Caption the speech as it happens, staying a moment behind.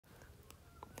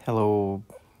Hello,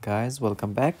 guys,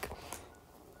 welcome back.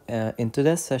 In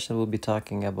today's session, we'll be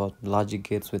talking about logic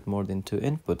gates with more than two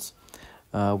inputs.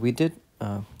 We did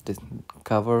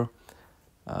cover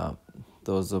uh,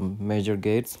 those major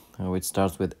gates, which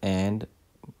starts with AND.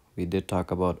 We did talk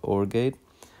about OR gate,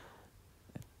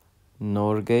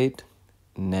 NOR gate,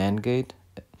 NAND gate,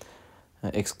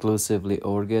 exclusively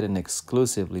OR gate, and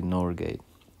exclusively NOR gate.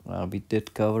 We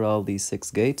did cover all these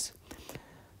six gates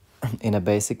in a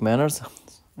basic manners,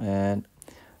 and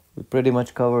we pretty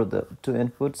much covered the two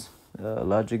inputs,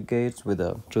 logic gates with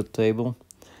a truth table.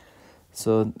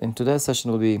 So in today's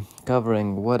session, we'll be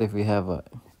covering what if we have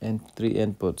three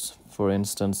inputs. For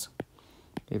instance,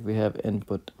 if we have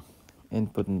input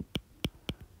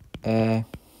A,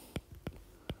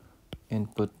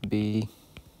 input B,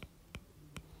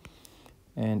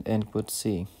 and input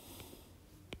C.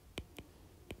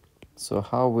 So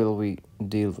how will we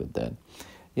deal with that?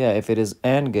 Yeah, if it is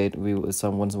AND gate,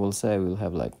 someone will say we'll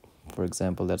have, like, for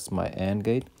example, that's my AND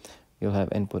gate. You'll have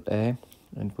input A,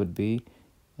 input B,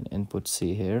 and input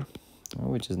C here,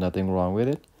 which is nothing wrong with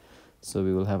it. So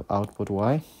we will have output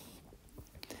Y.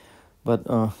 But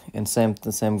the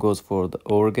same goes for the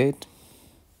OR gate.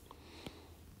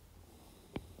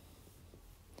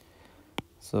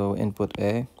 So input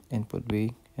A, input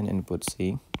B, and input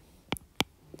C.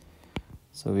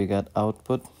 So we got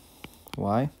output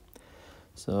Y.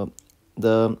 So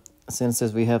since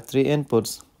we have three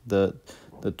inputs, the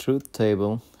truth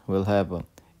table will have a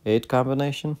 8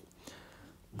 combination.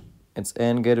 Its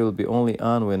AND gate will be only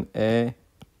on when A,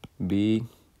 B,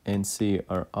 and C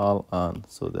are all on,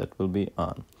 so that will be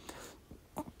on.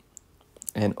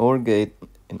 And OR gate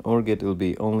will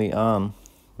be only on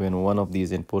when one of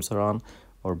these inputs are on,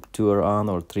 or two are on,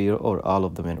 or three, or all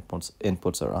of the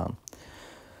inputs are on.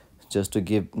 Just to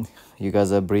give you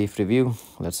guys a brief review,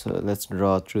 let's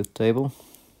draw a truth table.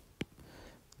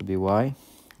 It'll be Y,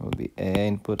 will be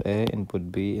input A,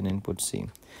 input B, and input C.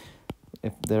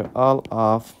 If they're all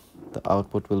off, the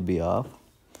output will be off.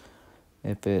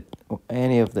 If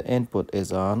any of the input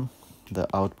is on, the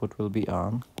output will be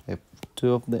on. If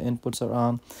two of the inputs are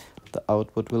on, the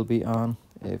output will be on.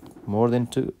 If more than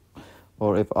two,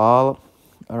 or if all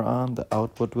are on, the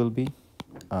output will be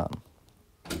on.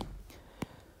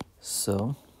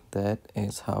 So that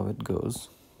is how it goes.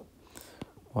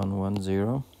 1 1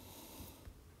 0.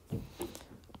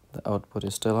 The output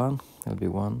is still on. It'll be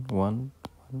 1 1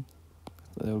 1.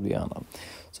 It will be on.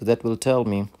 So that will tell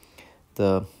me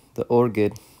the OR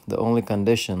gate, the only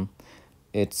condition,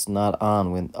 it's not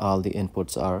on when all the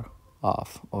inputs are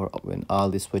off, or when all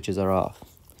the switches are off.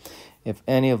 If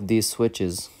any of these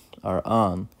switches are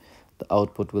on, the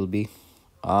output will be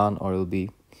on, or it will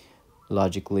be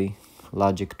logic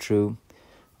true,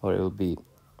 or it will be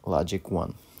logic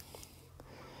 1.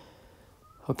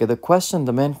 Okay,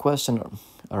 the main question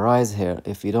arises here: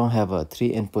 if you don't have a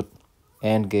 3-input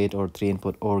AND gate or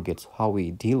 3-input OR gates, how we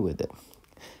deal with it?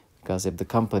 Because if the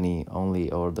company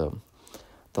only, or the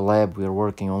lab we are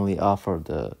working only offer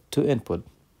the 2-input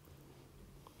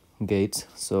gates,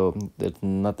 so there's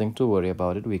nothing to worry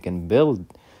about it. We can build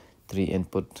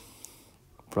 3-input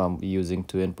from using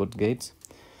 2-input gates.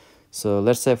 So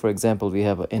let's say, for example, we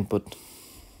have an input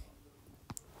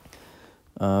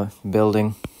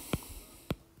building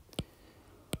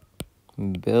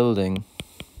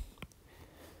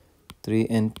 3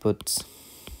 inputs,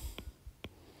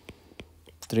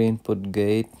 3-input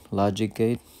gate, logic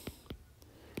gate.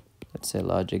 Let's say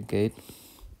logic gate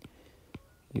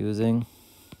using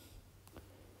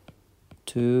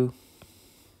 2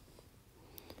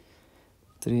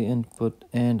 3-input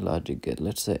and logic gate.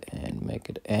 Let's say and make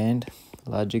it and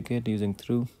logic gate using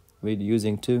 2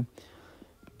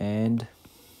 and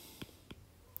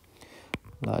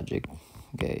logic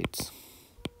gates.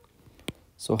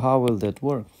 So how will that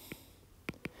work?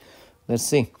 Let's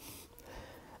see.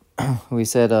 We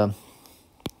said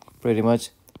pretty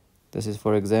much this is,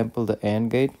 for example, the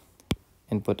AND gate.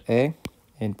 Input A,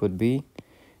 input B,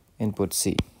 input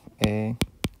C. A,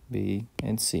 B,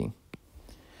 and C.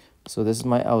 So this is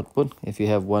my output. If you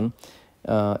have one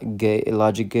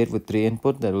logic gate with 3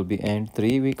 input, that will be AND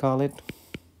 3, we call it.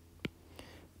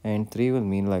 AND 3 will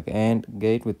mean like AND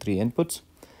gate with 3 inputs.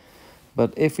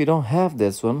 But if we don't have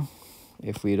this one,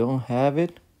 if we don't have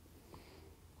it,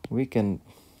 we can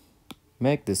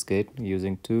make this gate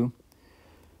using two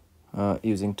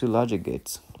logic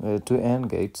gates, 2 AND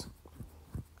gates.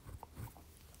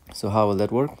 So how will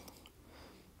that work?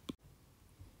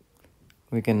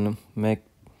 We can make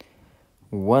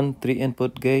one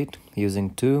 3-input gate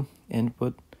using 2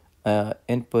 input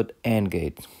AND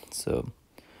gate. So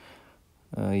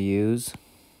use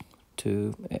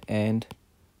 2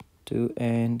 2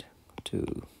 and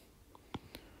 2.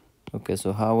 Okay,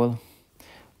 so how will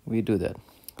we do that?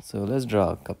 So let's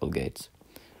draw a couple gates.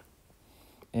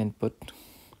 Input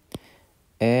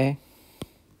A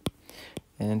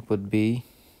and input B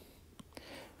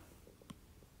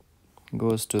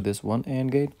goes to this one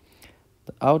AND gate.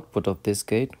 The output of this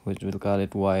gate, which we'll call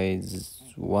it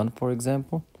Y1 for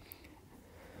example,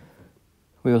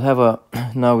 we will have a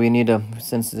now we need a,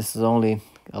 since this is only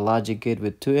a logic gate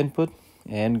with 2 input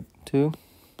and 2,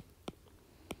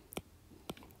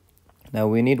 now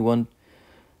we need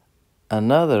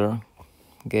another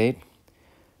gate,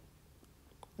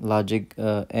 logic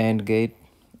AND gate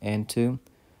and 2,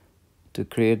 to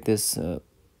create this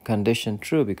condition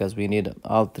true, because we need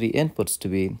all 3 inputs to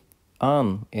be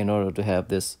on in order to have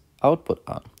this output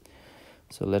on.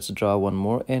 So let's draw one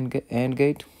more AND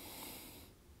gate.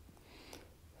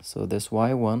 So this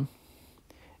Y1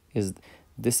 is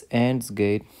this AND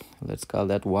gate, let's call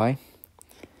that Y,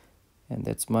 and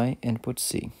that's my input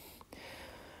C.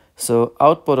 So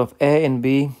output of A and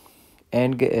B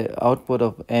and output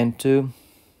of N2,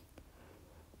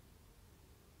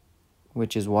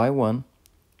 which is Y1,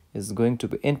 is going to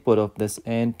be input of this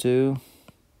N2.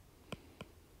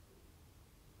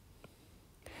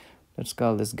 Let's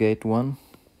call this gate 1.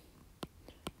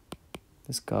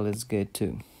 Let's call this gate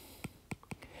 2.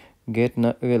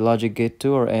 Logic gate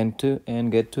 2 or N2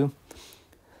 and gate 2.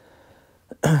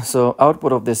 So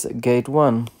output of this gate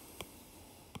 1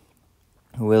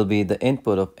 will be the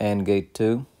input of AND gate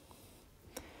 2,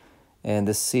 and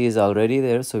the C is already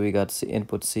there, so we got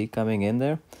input C coming in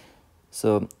there.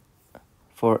 So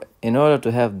in order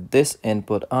to have this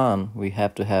input on, we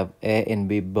have to have A and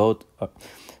B both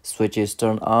switches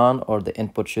turned on, or the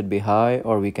input should be high,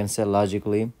 or we can say logic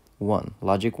 1.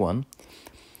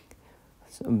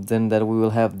 So then that we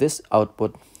will have this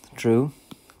output true.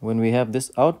 When we have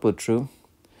this output true,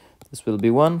 this will be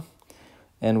 1,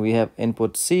 and we have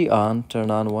input C on, turn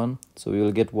on 1, so we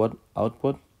will get what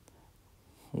output,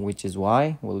 which is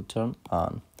Y, will turn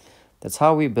on. That's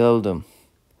how we build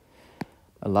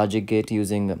a logic gate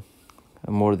using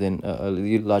more than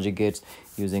logic gates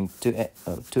using two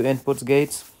inputs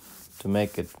gates to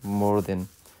make it more than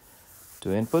 2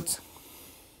 inputs.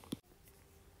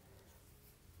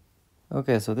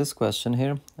 Okay, so this question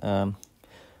here,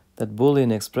 that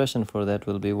Boolean expression for that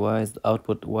will be Y is the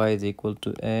output Y is equal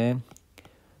to A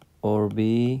or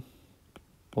B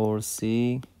or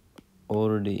C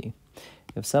or D.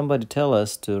 If somebody tell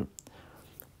us to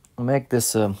make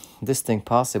this this thing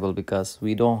possible, because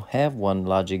we don't have one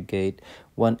logic gate,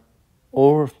 one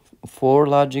or 4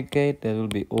 logic gate, there will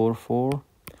be or 4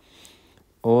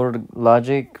 or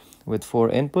logic with 4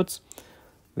 inputs.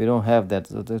 We don't have that.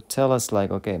 So they tell us like,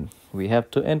 okay, we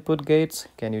have 2 input gates,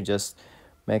 can you just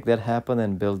make that happen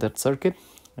and build that circuit?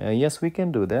 Yes, we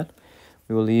can do that.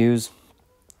 We will use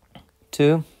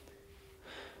 2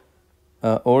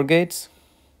 OR gates.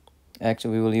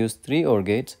 Actually, we will use 3 OR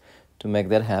gates to make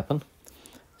that happen.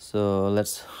 So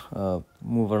let's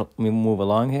move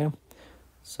along here.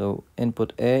 So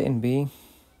input A and B.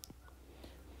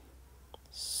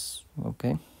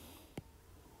 Okay.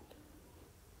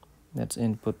 That's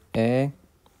input A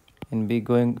and B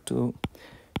going to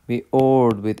be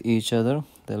ORed with each other.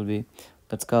 That'll be,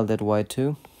 let's call that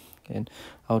Y2 and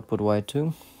output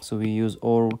Y2. So we use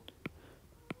OR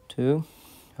 2.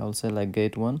 I'll say like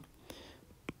gate 1.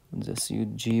 Just use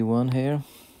G1 here.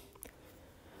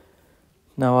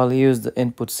 Now I'll use the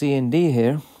input C and D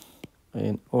here,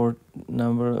 and OR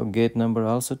number or gate number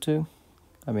also 2.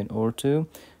 I mean OR 2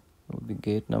 will be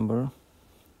gate number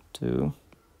 2.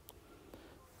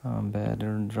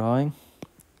 Better drawing.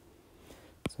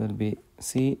 So it'll be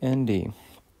C and D.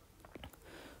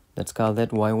 Let's call that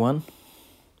Y1.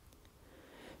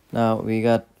 Now we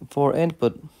got 4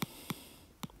 input,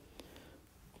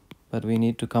 but we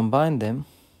need to combine them.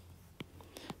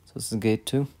 So this is gate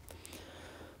 2.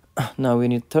 Now we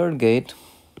need 3rd gate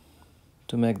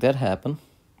to make that happen.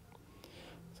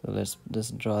 So let's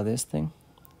just draw this thing,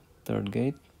 3rd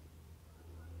gate.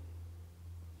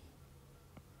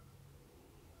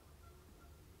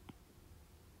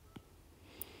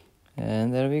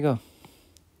 And there we go.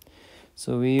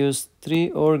 So we use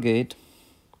 3 OR gate,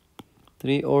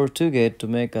 3 OR 2 gate to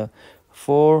make a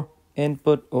 4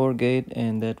 input OR gate,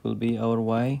 and that will be our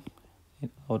Y,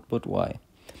 output Y.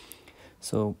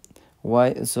 So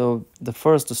the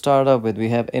first to start up with, we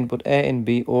have input A and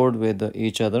B ORed with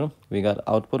each other. We got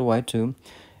output Y2.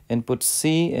 Input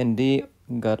C and D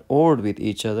got ORed with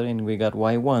each other, and we got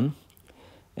Y1.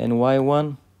 And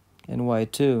Y1 and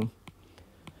Y2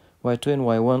 and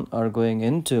Y1 are going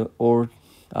into OR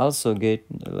also gate,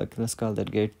 like let's call that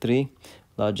gate 3,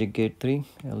 logic gate 3,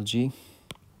 LG.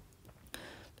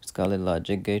 Let's call it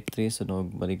logic gate 3 so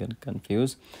nobody get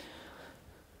confused.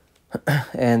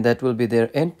 And that will be their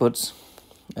inputs.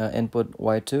 Input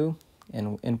Y2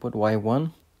 and input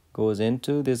Y1 goes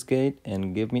into this gate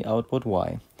and give me output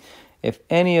Y. If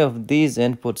any of these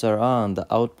inputs are on, the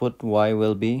output Y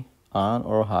will be on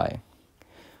or high.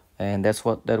 And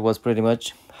that was pretty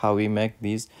much how we make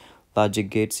these logic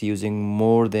gates using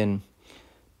more than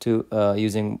two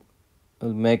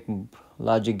make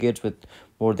logic gates with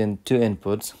more than two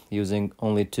inputs using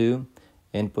only two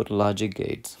input logic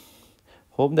gates.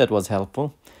 Hope that was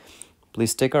helpful.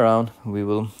 Please stick around. We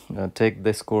will take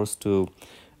this course to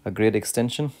a great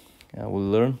extension.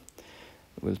 We'll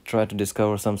try to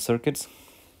discover some circuits.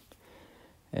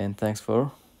 And thanks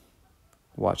for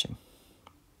watching.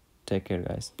 Take care,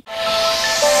 guys.